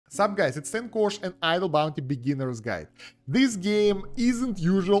Sup guys, it's Kosh and Idle Bounty Beginner's Guide. This game isn't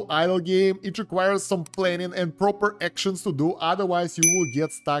usual idle game, it requires some planning and proper actions to do, otherwise you will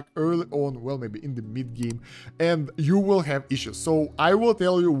get stuck early on, well maybe in the mid game, and you will have issues. So I will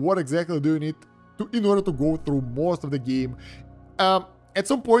tell you what exactly do you need in order to go through most of the game. At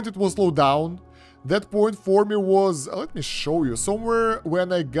some point it will slow down. That point for me was, let me show you, somewhere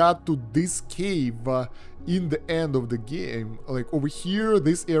when I got to this cave in the end of the game, like over here,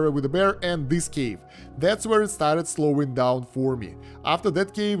 this area with the bear and this cave. That's where it started slowing down for me. After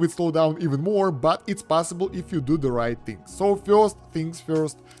that cave it slowed down even more, but it's possible if you do the right thing. So first things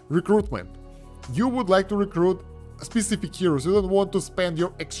first, recruitment. You would like to recruit specific heroes. You don't want to spend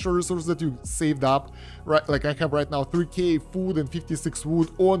your extra resources that you saved up, right? Like I have right now 3k food and 56 wood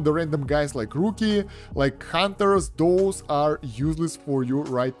on the random guys like Rookie, like Hunters. Those are useless for you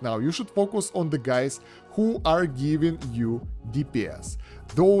right now. You should focus on the guys who are giving you DPS.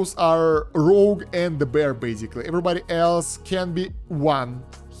 Those are Rogue and the Bear basically. Everybody else can be one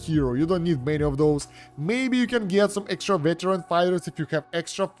hero. You don't need many of those. Maybe you can get some extra veteran fighters if you have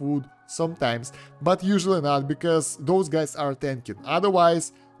extra food sometimes, but usually not, because those guys are tanking.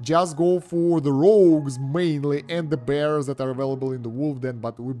 Otherwise, just go for the rogues mainly and the bears that are available in the wolf den,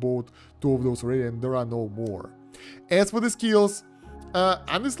 but we bought 2 of those already and there are no more. As for the skills,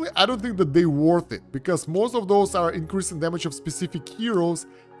 honestly I don't think that they're worth it, because most of those are increasing damage of specific heroes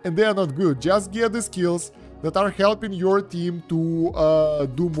and they are not good. Just get the skills that are helping your team to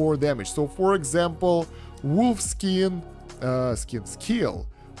do more damage. So for example, wolf skin skill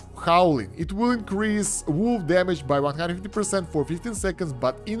Howling. It will increase wolf damage by 150% for 15 seconds,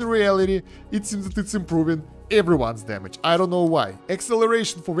 but in reality, it seems that it's improving everyone's damage. I don't know why.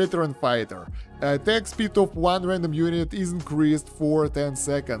 Acceleration for veteran fighter. Attack speed of one random unit is increased for 10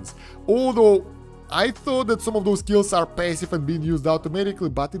 seconds. Although I thought that some of those skills are passive and being used automatically,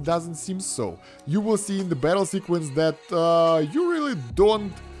 but it doesn't seem so. You will see in the battle sequence that you really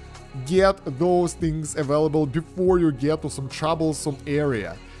don't get those things available before you get to some troublesome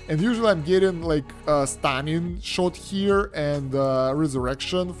area. And usually I'm getting like a stunning shot here and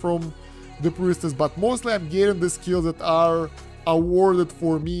resurrection from the priestess, but mostly I'm getting the skills that are awarded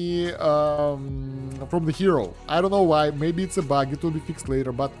for me from the hero. I don't know why, maybe it's a bug, it will be fixed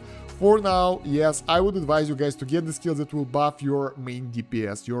later, but for now, yes, I would advise you guys to get the skills that will buff your main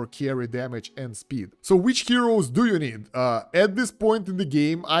DPS, your carry damage and speed. So which heroes do you need? At this point in the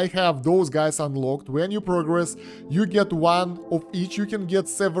game, I have those guys unlocked. When you progress, you get one of each. You can get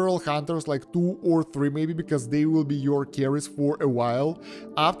several hunters, like 2 or 3 maybe, because they will be your carries for a while.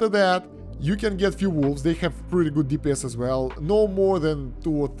 After that, you can get few wolves. They have pretty good DPS as well. No more than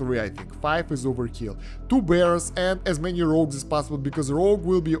 2 or 3, I think. 5 is overkill. 2 bears and as many rogues as possible, because rogue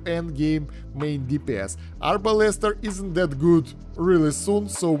will be your end game main DPS. Arbalester isn't that good really soon,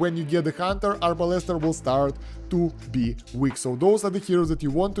 so when you get the hunter, Arbalester will start to be weak. So those are the heroes that you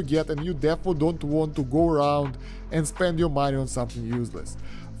want to get, and you definitely don't want to go around and spend your money on something useless.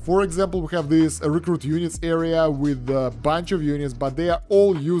 For example, we have this recruit units area with a bunch of units, but they are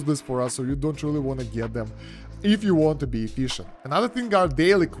all useless for us, so you don't really want to get them if you want to be efficient. Another thing are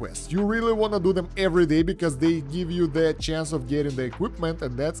daily quests. You really want to do them every day because they give you the chance of getting the equipment,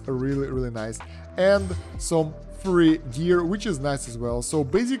 and that's really nice. And some free gear, which is nice as well. So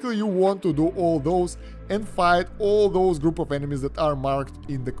basically you want to do all those and fight all those group of enemies that are marked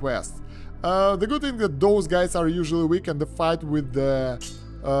in the quest. The good thing that those guys are usually weak, and the fight with the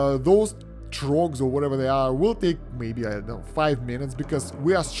those trogs or whatever they are will take maybe, I don't know, 5 minutes, because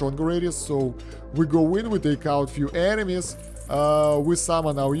we are strong already. So we go in, we take out few enemies, we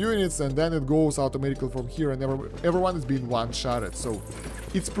summon our units, and then it goes automatically from here, and everyone is being one-shotted. So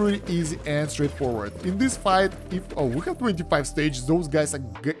it's pretty easy and straightforward. In this fight, we have 25 stages, those guys are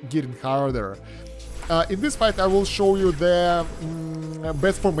getting harder. In this fight I will show you the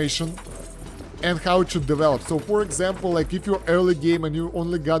best formation and how it should develop. So for example, like if you're early game and you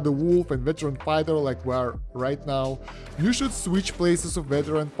only got the wolf and veteran fighter like we are right now, you should switch places of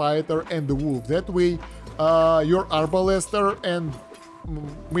veteran fighter and the wolf. That way your arbalester and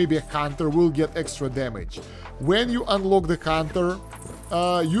maybe a hunter will get extra damage. When you unlock the hunter,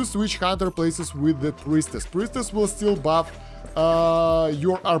 you switch hunter places with the priestess. Priestess will still buff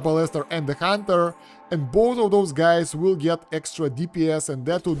your arbalester and the hunter, and both of those guys will get extra DPS, and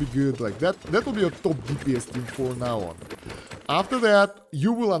that will be good. Like that will be a top DPS team for now on. After that,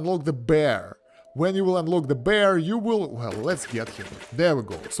 you will unlock the bear. When you will unlock the bear, you will, well, let's get him. There we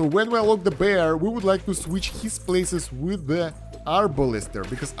go. So when we unlock the bear, we would like to switch his places with the Arbalister,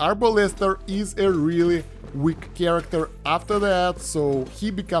 because Arbalister is a really weak character after that, so he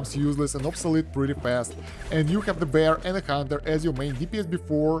becomes useless and obsolete pretty fast, and you have the bear and the hunter as your main DPS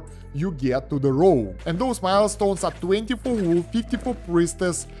before you get to the rogue. And those milestones are 20 for wolf, 50 for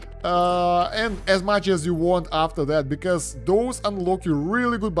priestess, and as much as you want after that, because those unlock you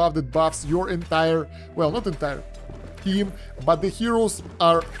really good buff that buffs your entire, well, not entire team, but the heroes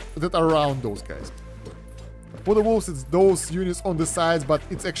that are around those guys. For the wolves, it's those units on the sides, but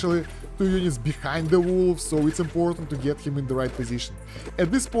it's actually 2 units behind the wolf, so it's important to get him in the right position.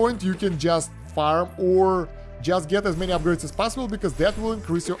 At this point, you can just farm or just get as many upgrades as possible, because that will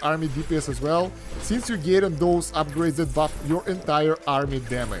increase your army DPS as well, since you get in those upgrades that buff your entire army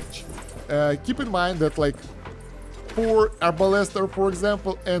damage. Keep in mind that, like, for Arbalister, for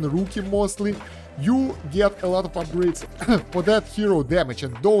example, and Rookie mostly, you get a lot of upgrades for that hero damage,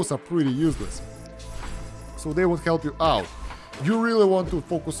 and those are pretty useless, so they won't help you out. You really want to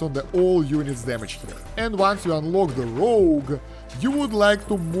focus on the all units damage here. And once you unlock the rogue, you would like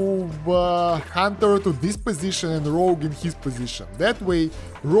to move hunter to this position and rogue in his position. That way,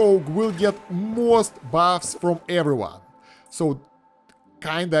 rogue will get most buffs from everyone. So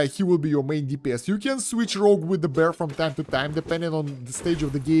kinda he will be your main DPS. You can switch rogue with the bear from time to time, depending on the stage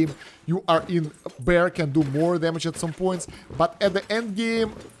of the game you are in. Bear can do more damage at some points, but at the end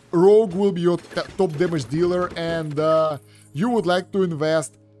game, rogue will be your top damage dealer, and you would like to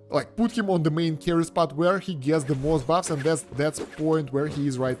invest, like, put him on the main carry spot where he gets the most buffs, and that's point where he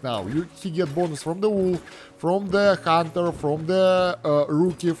is right now. He get bonus from the wolf, from the hunter, from the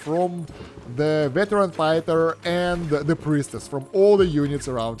rookie, from the veteran fighter, and the priestess, from all the units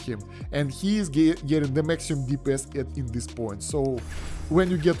around him, and he is getting the maximum DPS in this point. So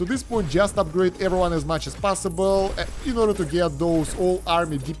when you get to this point, just upgrade everyone as much as possible in order to get those all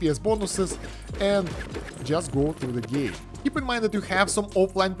army DPS bonuses and just go through the game. Keep in mind that you have some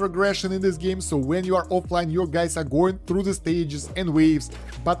offline progression in this game, so when you are offline, your guys are going through the stages and waves,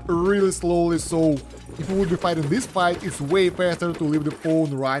 but really slowly. So if you would be fighting this fight, it's way faster to leave the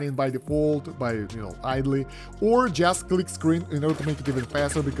phone running by default, idly, or just click screen in order to make it even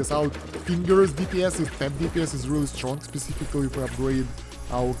faster, because our fingers DPS, tap DPS is really strong, specifically if we upgrade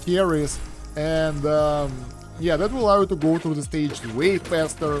our carries, and yeah, that will allow you to go through the stage way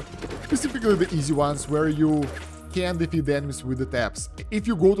faster, specifically the easy ones where you can defeat the enemies with the taps. If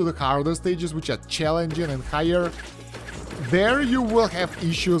you go to the harder stages, which are challenging and higher, there you will have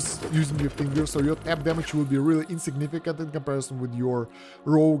issues using your fingers, so your tap damage will be really insignificant in comparison with your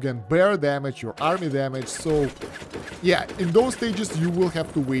rogue and bear damage, your army damage. So yeah, in those stages you will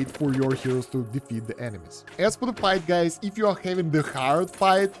have to wait for your heroes to defeat the enemies. As for the fight, guys, if you are having the hard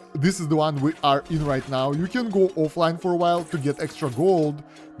fight, this is the one we are in right now. You can go offline for a while to get extra gold,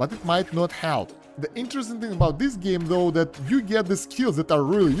 but it might not help. The interesting thing about this game, though, that you get the skills that are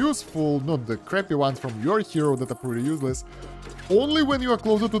really useful, not the crappy ones from your hero that are pretty useless, only when you are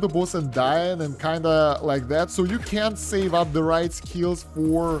closer to the boss and dying and kinda like that, so you can't save up the right skills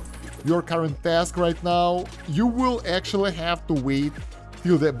for your current task right now. You will actually have to wait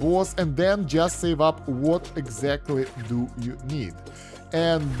till the boss and then just save up what exactly do you need.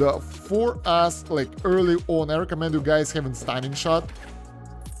 And for us, like early on, I recommend you guys having stunning shot.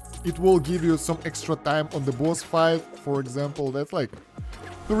 It will give you some extra time on the boss fight. For example, that's like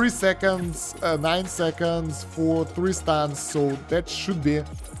 3 seconds, 9 seconds for 3 stuns, so that should be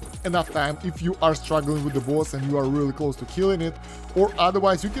enough time if you are struggling with the boss and you are really close to killing it, or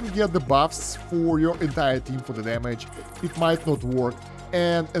otherwise you can get the buffs for your entire team for the damage. It might not work.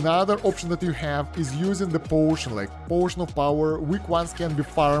 And another option that you have is using the potion, like potion of power. Weak ones can be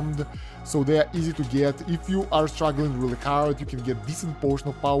farmed, so they are easy to get. If you are struggling really hard, you can get decent potion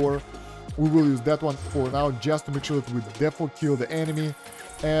of power. We will use that one for now, just to make sure that we definitely kill the enemy.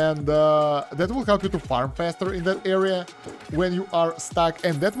 And that will help you to farm faster in that area when you are stuck,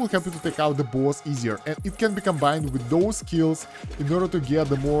 and that will help you to take out the boss easier. And it can be combined with those skills in order to get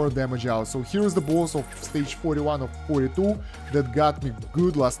the more damage out. So here's the boss of stage 41 of 42 that got me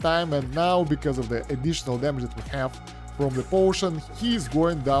good last time, and now because of the additional damage that we have from the potion, he's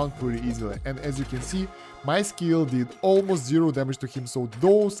going down pretty easily. And as you can see, my skill did almost 0 damage to him, so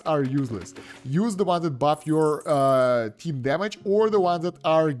those are useless. Use the ones that buff your team damage, or the ones that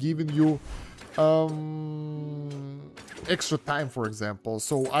are giving you extra time, for example.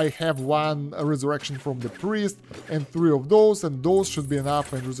 So I have 1 resurrection from the priest and 3 of those, and those should be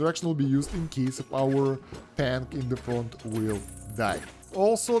enough, and resurrection will be used in case of our tank in the front will die.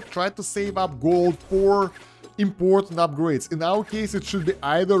 Also, try to save up gold for important upgrades. In our case, it should be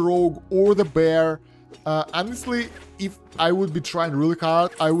either rogue or the bear. Honestly, if I would be trying really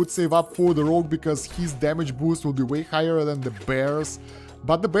hard, I would save up for the rogue because his damage boost will be way higher than the bear's.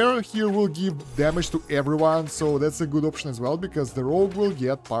 But the bear here will give damage to everyone, so that's a good option as well, because the rogue will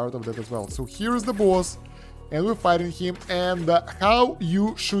get part of that as well. So here's the boss, and we're fighting him, and how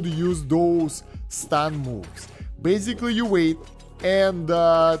you should use those stun moves. Basically, you wait and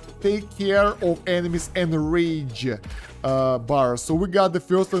take care of enemies and rage bars. So we got the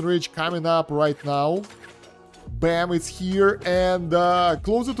first enrage coming up right now. Bam, it's here, and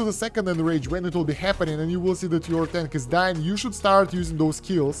closer to the second enrage when it will be happening, and you will see that your tank is dying. You should start using those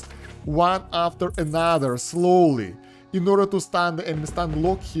skills one after another, slowly, in order to stun the enemy, stun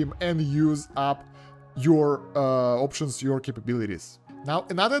lock him, and use up your options, your capabilities. Now,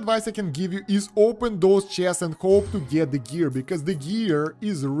 another advice I can give you is open those chests and hope to get the gear, because the gear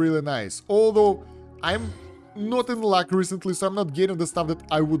is really nice. Although I'm not in luck recently, so I'm not getting the stuff that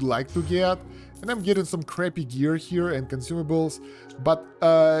I would like to get, and I'm getting some crappy gear here and consumables, but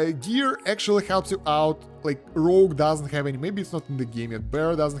gear actually helps you out. Like, rogue doesn't have any, maybe it's not in the game yet,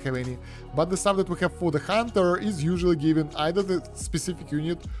 bear doesn't have any, but the stuff that we have for the hunter is usually given either the specific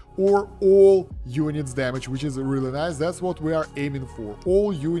unit or all units damage, which is really nice. That's what we are aiming for,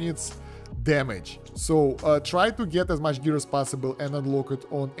 all units damage. So try to get as much gear as possible and unlock it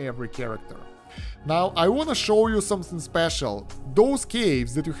on every character. Now, I want to show you something special. Those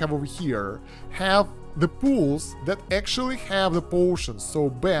caves that you have over here have the pools that actually have the potions. So,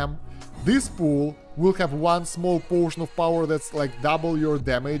 bam, this pool will have one small potion of power that's like double your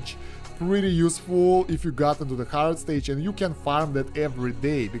damage. Pretty useful if you got into the hard stage, and you can farm that every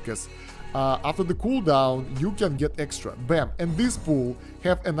day, because after the cooldown you can get extra. Bam, and this pool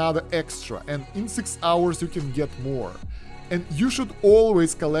have another extra, and in 6 hours you can get more. And you should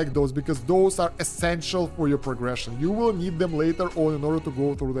always collect those, because those are essential for your progression. You will need them later on in order to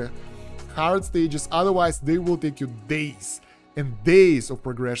go through the hard stages, otherwise they will take you days and days of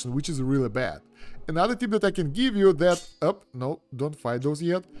progression, which is really bad. Another tip that I can give you that, no, don't fight those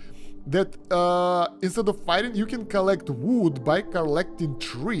yet, that instead of fighting, you can collect wood by collecting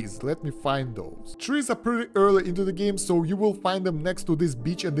trees. Let me find those. Trees are pretty early into the game, so you will find them next to this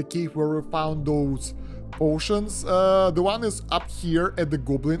beach and the cave where we found those potions. The one is up here at the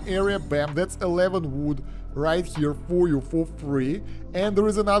goblin area. Bam, that's 11 wood right here for you for free, and there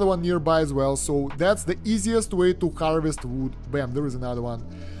is another one nearby as well, so that's the easiest way to harvest wood. Bam, there is another one.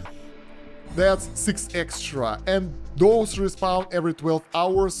 That's 6 extra, and those respawn every 12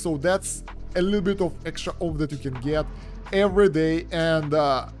 hours, so that's a little bit of extra off that you can get every day. And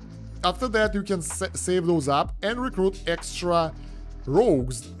after that you can save those up and recruit extra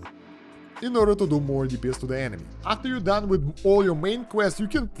rogues in order to do more DPS to the enemy. After you're done with all your main quests, you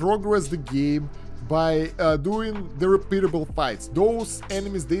can progress the game by doing the repeatable fights. Those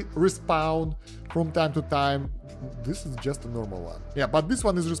enemies, they respawn from time to time. This is just a normal one. Yeah, but this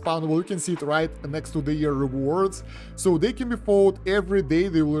one is respawnable. You can see it right next to the rewards. So they can be fought every day.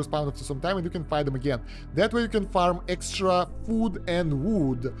 They will respawn after some time, and you can fight them again. That way you can farm extra food and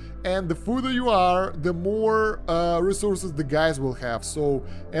wood. And the further you are, the more resources the guys will have. So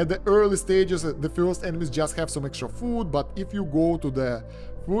at the early stages, the first enemies just have some extra food. But if you go to the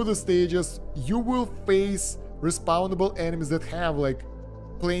further stages, you will face respawnable enemies that have like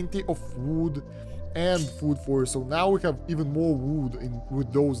plenty of wood and food for you. So now we have even more wood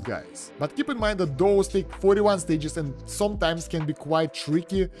with those guys. But keep in mind that those take 41 stages and sometimes can be quite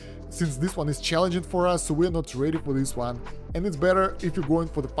tricky, since this one is challenging for us, so we're not ready for this one. And it's better if you're going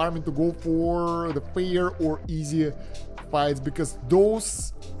for the farming to go for the fair or easy fights, because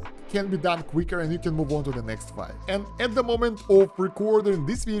those can be done quicker and you can move on to the next fight. And at the moment of recording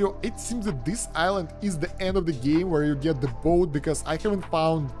this video, it seems that this island is the end of the game where you get the boat, because I haven't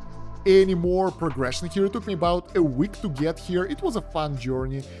found any more progression here. It took me about a week to get here. It was a fun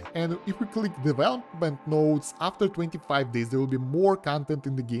journey, and if we click development notes, after 25 days there will be more content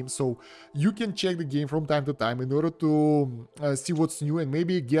in the game, so you can check the game from time to time in order to see what's new and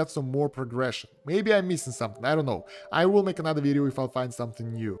maybe get some more progression. Maybe I'm missing something, I don't know. I will make another video if I'll find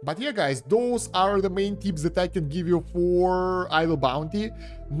something new. But yeah guys, those are the main tips that I can give you for Idle Bounty.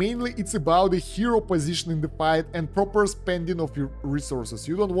 Mainly it's about the hero position in the fight and proper spending of your resources.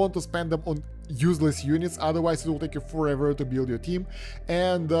 You don't want to spend them on useless units, otherwise it will take you forever to build your team.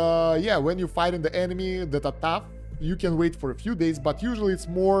 And yeah, when you're fighting the enemy that are tough, you can wait for a few days, but usually it's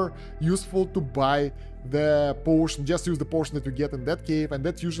more useful to buy the potion. Just use the potion that you get in that cave, and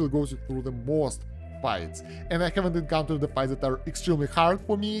that usually goes you through the most fights, and I haven't encountered the fights that are extremely hard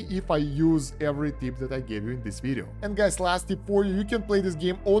for me if I use every tip that I gave you in this video. And guys, last tip for you, you can play this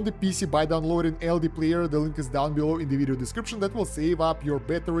game on the PC by downloading LD Player. The link is down below in the video description. That will save up your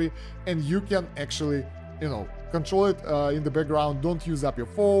battery, and you can actually, control it in the background. Don't use up your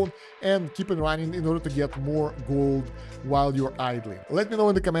phone, and keep it running in order to get more gold while you're idling. Let me know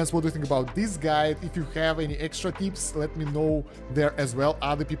in the comments what you think about this guide. If you have any extra tips, let me know there as well.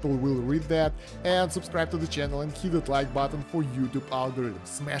 Other people will read that. And subscribe to the channel and hit that like button for YouTube algorithm.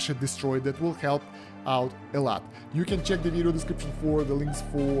 Smash it, destroy it. That will help out a lot. You can check the video description for the links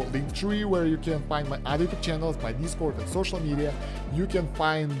for Linktree, where you can find my other YouTube channels, my Discord and social media. You can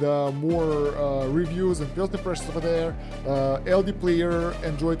find more reviews and first impressions over there, LD Player,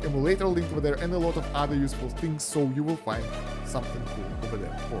 Android emulator link over there, and a lot of other useful things, so you will find something cool over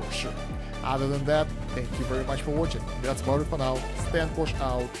there for sure. Other than that, thank you very much for watching. That's about it for now. Stan Kosh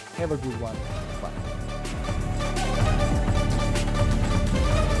out. Have a good one. Bye.